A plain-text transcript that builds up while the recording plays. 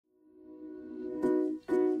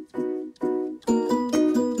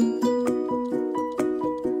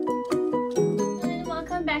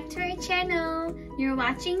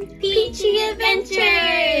watching Peachy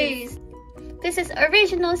Adventures! This is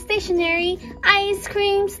original stationery ice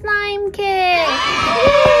cream slime kit!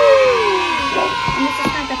 And this is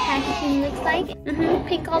how the packaging looks like.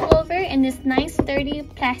 Pink all over in this nice sturdy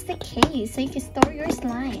plastic case so you can store your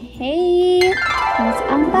slime. Hey, let's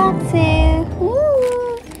unbox it.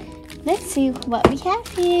 Woo. Let's see what we have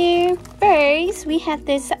here. First, we have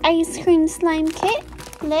this ice cream slime kit.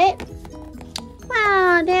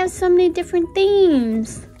 Wow, they have so many different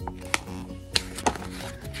themes.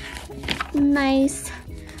 Nice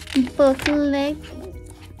booklet.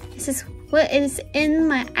 This is what is in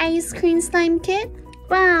my ice cream slime kit.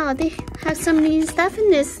 Wow, they have so many stuff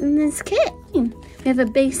in this kit. We have a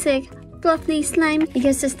basic fluffy slime. I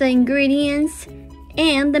guess it's the ingredients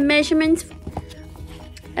and the measurements.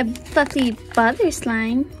 A fluffy butter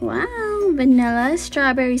slime. Wow, vanilla,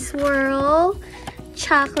 strawberry swirl,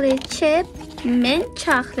 chocolate chip, mint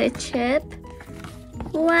chocolate chip.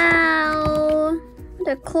 Wow,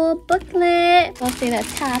 what a cool booklet. We'll see the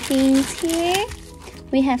toppings here.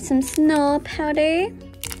 We have some snow powder,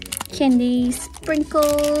 candy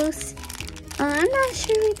sprinkles. I'm not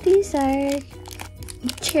sure what these are.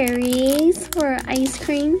 Cherries for ice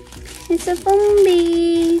cream. It's a foam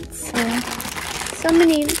beads. So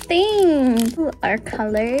many things. Our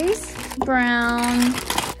colors. Brown.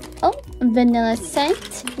 Oh, vanilla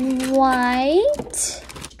scent. White.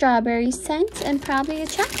 Strawberry scent. And probably a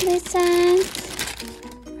chocolate scent.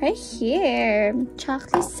 Right here.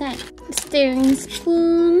 Chocolate scent. Stirring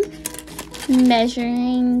spoon.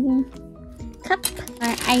 Measuring cup.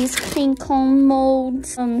 Our ice cream cone mold.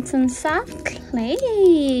 Some soft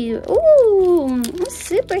clay. Ooh,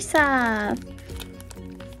 super soft.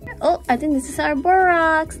 Oh, I think this is our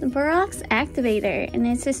borax, the borax activator, and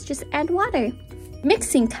it says just add water.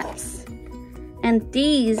 Mixing cups, and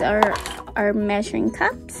these are our measuring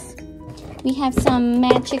cups. We have some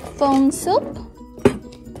magic foam soap,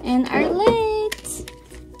 and our lids.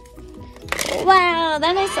 Wow,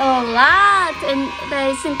 that is a lot, and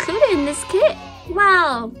that is included in this kit.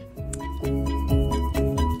 Wow.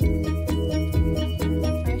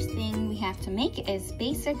 Make is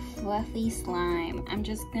basic fluffy slime. I'm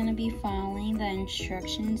just gonna be following the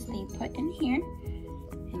instructions they put in here,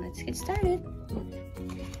 and let's get started.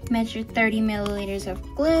 Measure 30 milliliters of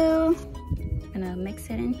glue. Gonna mix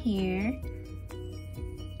it in here.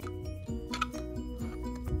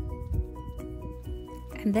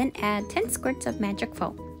 And then add 10 squirts of magic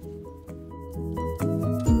foam.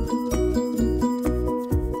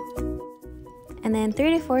 And then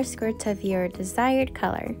 3 to 4 squirts of your desired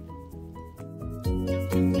color.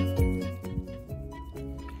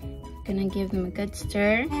 Gonna give them a good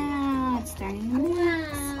stir. Wow, it's starting to mix.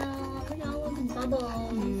 Wow, look at all of the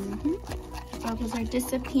bubbles. Bubbles are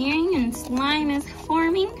disappearing and slime is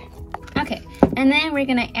forming. Okay, and then we're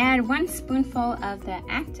gonna add 1 spoonful of the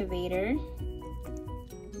activator.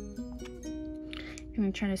 I'm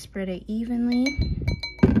gonna try to spread it evenly.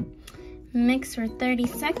 Mix for 30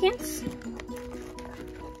 seconds.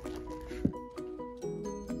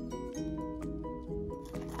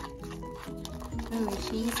 Oh,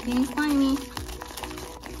 she's getting slimy.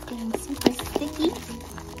 It's getting super sticky.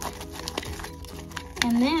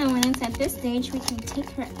 And then when it's at this stage, we can take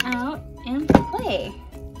her out and play.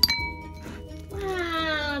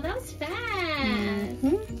 Wow, that was fast.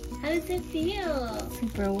 How does it feel?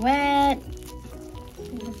 Super wet,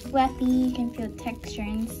 super fluffy. You can feel texture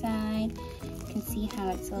inside. You can see how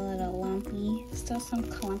it's a little lumpy. Still some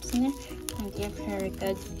clumps in it. And give her a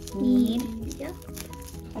good knead. Yep.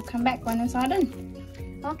 We'll come back when it's all done.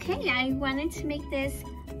 Okay, I wanted to make this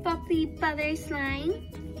fluffy butter slime.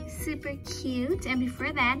 Super cute. And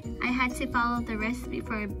before that, I had to follow the recipe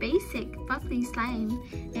for a basic fluffy slime.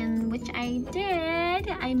 And which I did.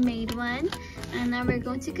 I made one. And now we're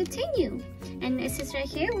going to continue. And it says right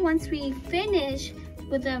here, once we finish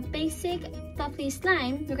with the basic fluffy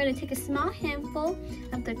slime, we're going to take a small handful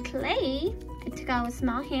of the clay. I took out a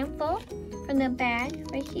small handful from the bag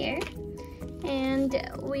right here. And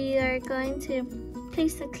we are going to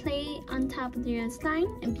place the clay on top of the slime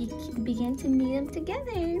and begin to knead them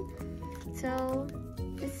together. So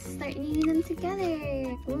let's start kneading them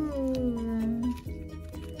together.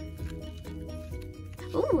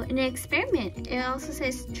 Ooh, an experiment. It also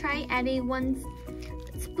says try adding 1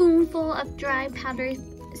 spoonful of dry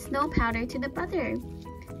snow powder to the butter,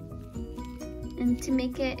 and to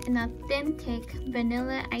make it an authentic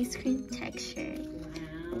vanilla ice cream texture.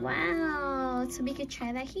 Wow, so we could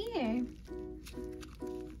try that here.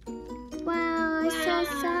 Wow, it's so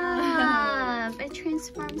soft. It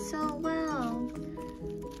transforms so well.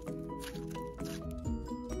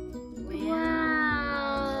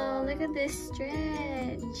 Wow, look at love this stretch.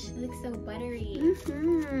 It looks so buttery.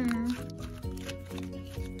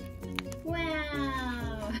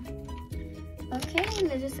 Wow. Okay,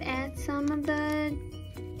 let's just add some of the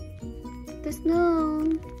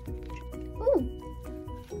snow. Ooh.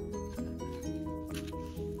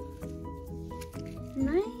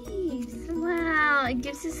 Nice. Wow, it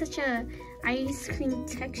gives it such a ice cream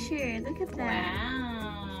texture. Look at that.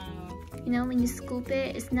 Wow. You know, when you scoop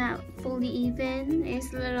it, it's not fully even.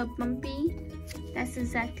 It's a little bumpy. That's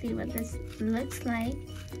exactly what this looks like.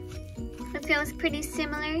 It feels pretty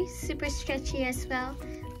similar, super stretchy as well,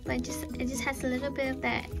 but it just has a little bit of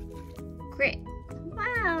that grit.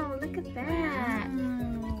 Wow, look at that.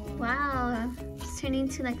 Wow, it's turning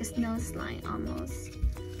into like a snow slime almost,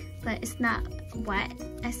 but it's not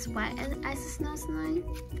as wet as a snow slime.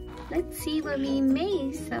 Let's see what we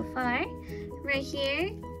made so far. Right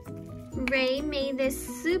here, Ray made this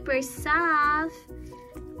super soft,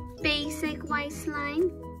 basic white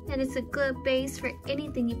slime. That is a good base for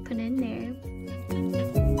anything you put in there.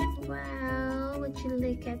 Wow, would you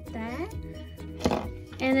look at that?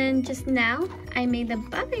 And then just now, I made the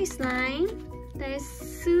bubble slime that is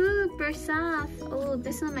super soft. Oh,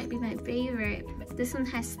 this one might be my favorite. This one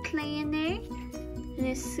has clay in there, and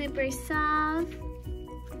it's super soft.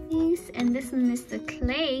 And this one is the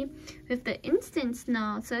clay with the instant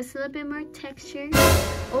snow, so it's a little bit more texture.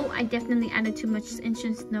 Oh, I definitely added too much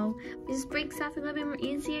instant snow. It just breaks off a little bit more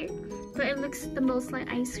easier, but it looks the most like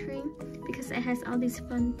ice cream because it has all these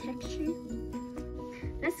fun texture.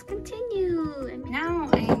 Let's continue. Now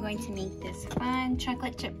I am going to make this fun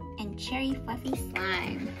chocolate chip and cherry fluffy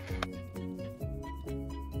slime.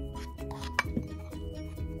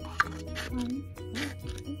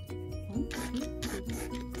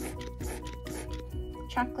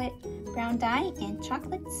 Chocolate brown dye and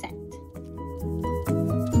chocolate scent.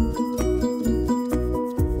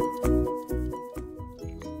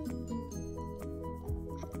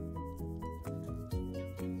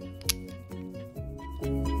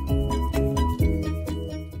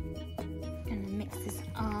 Gonna mix this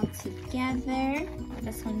all together.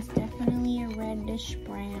 This one's definitely a reddish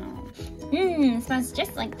brown. It smells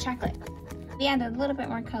just like chocolate. We added a little bit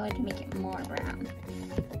more color to make it more brown.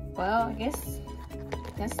 Well, I guess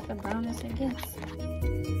that's the brownest it gets.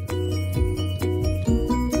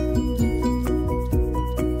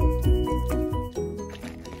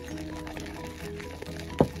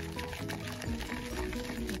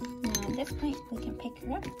 Now at this point we can pick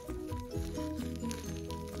her up.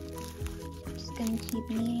 Just gonna keep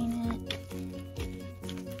kneading it.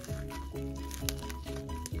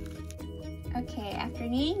 Okay, after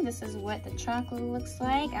kneading, this is what the chocolate looks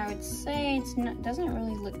like. I would say doesn't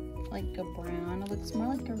really look like a brown. It looks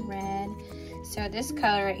more like a red. So this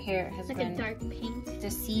color right here has like been a dark pink,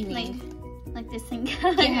 deceiving. Like this thing.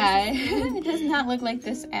 Yeah, it does not look like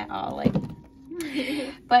this at all. Like,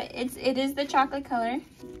 but it is the chocolate color,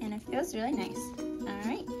 and it feels really nice. All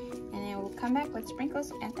right, and then we'll come back with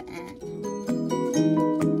sprinkles at the end.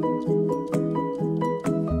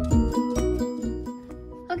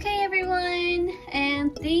 Okay, everyone,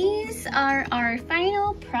 and these are our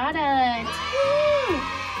final products. Woo!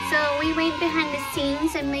 So we went behind the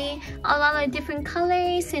scenes and made a lot of different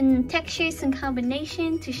colors and textures and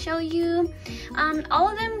combination to show you. All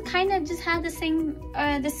of them kind of just have the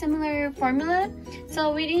similar formula.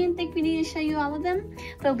 So we didn't think we needed to show you all of them,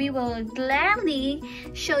 but we will gladly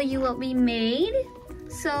show you what we made.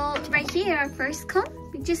 So right here, our first coat,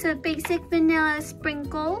 just a basic vanilla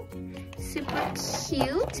sprinkle. Super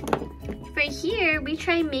cute. Right here, we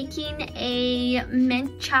tried making a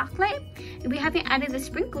mint chocolate. We haven't added the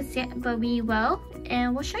sprinkles yet, but we will,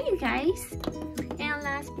 and we'll show you guys. And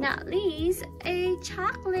last but not least, a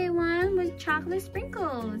chocolate one with chocolate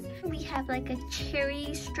sprinkles. We have like a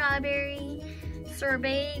cherry strawberry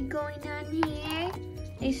sorbet going on here.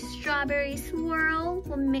 A strawberry swirl.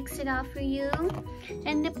 We'll mix it all for you.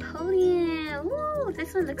 And Napoleon. Woo,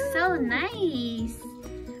 this one looks so nice.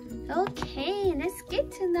 Okay, let's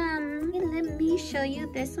get to them. Let me show you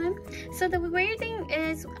this one. So the weird thing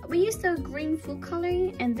is we used a green food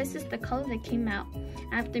coloring, and this is the color that came out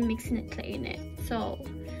after mixing the clay in it. So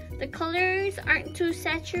the colors aren't too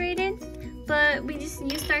saturated, but we just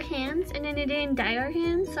used our hands and then it didn't dye our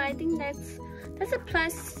hands. So I think that's a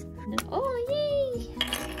plus. Oh, yay!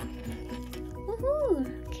 Woohoo!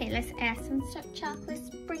 Okay, let's add some chocolate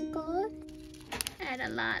sprinkles. Add a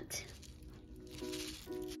lot.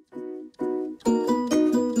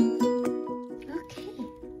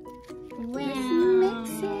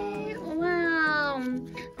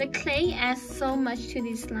 The clay adds so much to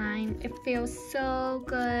this slime. It feels so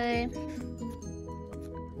good.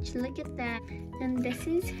 Just look at that. And this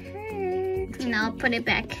is her. And I'll put it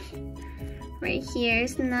back right here.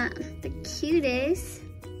 It's not the cutest.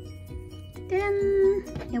 Then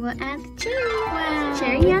it will add the cherry. Wow.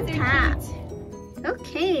 Cherry on top.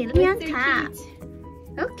 Okay, cherry on top.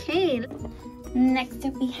 Okay. Next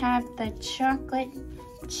up we have the chocolate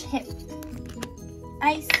chip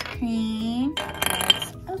ice cream.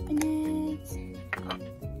 Let's open it.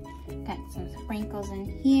 Got some sprinkles in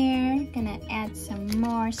here. Gonna add some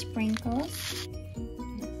more sprinkles.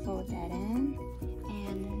 Fold that in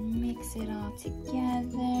and mix it all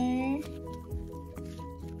together.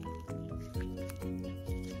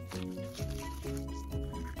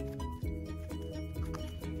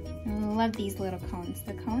 I love these little cones.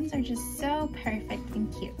 The cones are just so perfect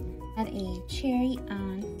and cute. Add a cherry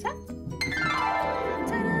on top.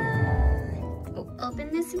 Ta-da! Oh, open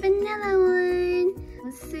this vanilla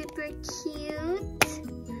one. Super cute.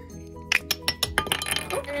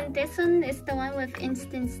 Oh, and then this one is the one with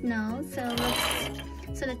instant snow. So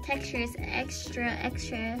the texture is extra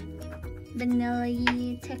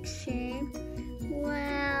vanilla-y texture.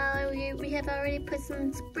 Wow, we have already put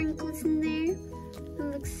some sprinkles in there. It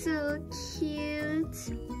looks so cute.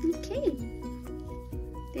 Okay,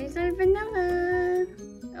 there's our vanilla.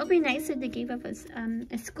 It would be nice if they gave us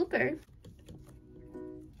a scooper.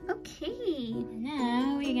 Okay,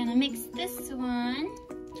 now we're gonna mix this one.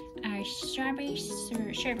 Our strawberry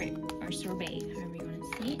sherbet or sorbet, however you want to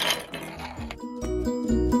say it. I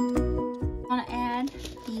want to add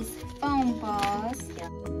these foam balls.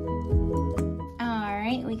 All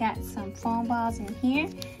right, we got some foam balls in here.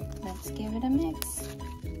 Let's give it a mix.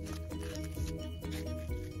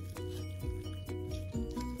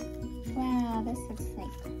 Wow, this looks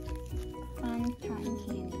like fun cotton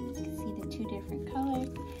candy. You can see the two different colors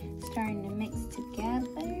starting to mix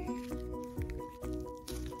together.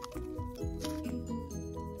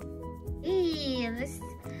 Hey, let's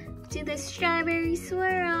do the strawberry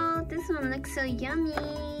swirl. This one looks so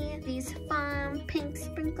yummy. These fun pink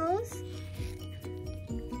sprinkles.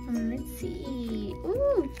 Let's see.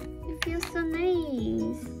 Ooh, it feels so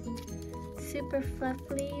nice. Super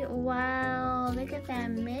fluffy. Wow, look at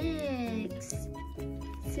that mix.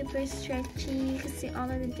 Super stretchy. You can see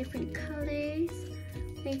all of the different colors.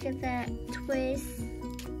 Look at that twist.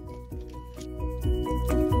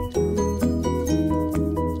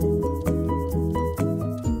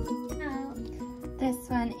 This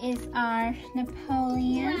one is our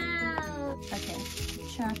Napoleon. Wow. Okay,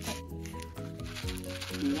 chocolate.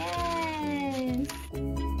 Yes.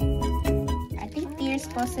 I think they're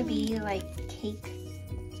supposed to be like cake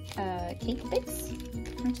bits.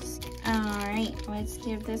 All right, let's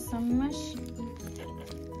give this some mush.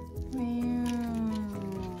 Wow.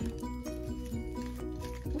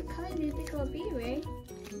 What color do you think it will be, Ray?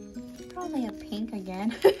 Probably a pink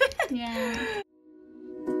again. Yeah.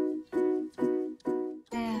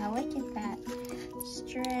 Wow, look at that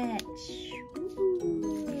stretch.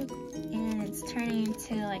 Ooh. And it's turning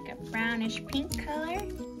into like a brownish pink color.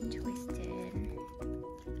 Twisted.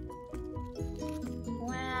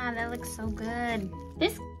 Wow, that looks so good.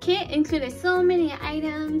 This kit included so many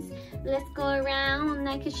items. Let's go around and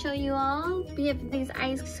I can show you all. We have these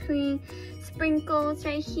ice cream sprinkles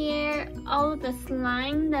right here. All of the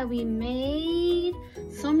slime that we made.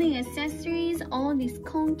 So many accessories. All of these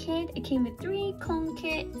cone kits. It came with 3 cone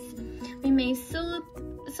kits. We made so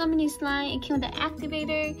many slime. It came with the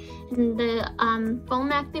activator and the foam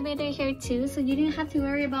activator here too. So you didn't have to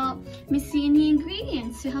worry about missing any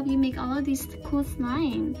ingredients to help you make all of these cool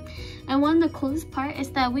slime. And one of the coolest part is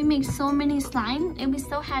that we made so many slime and we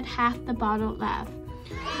still had half the bottle left.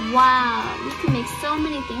 Wow, we can make so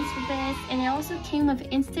many things with this. And it also came with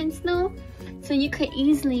instant snow. So you could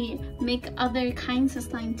easily make other kinds of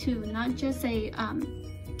slime too, not just a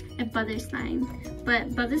butter slime.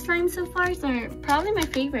 But butter slime so far are probably my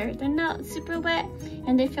favorite. They're not super wet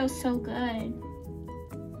and they feel so good.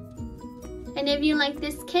 And if you like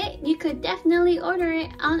this kit, you could definitely order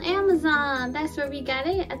it on Amazon. That's where we got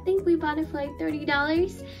it. I think we bought it for like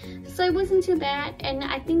 $30. So it wasn't too bad. And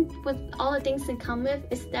I think with all the things it comes with,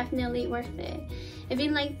 it's definitely worth it. If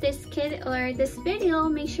you like this kit or this video,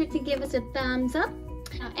 make sure to give us a thumbs up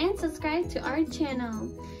and subscribe to our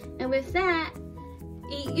channel. And with that,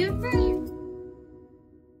 eat your fruit.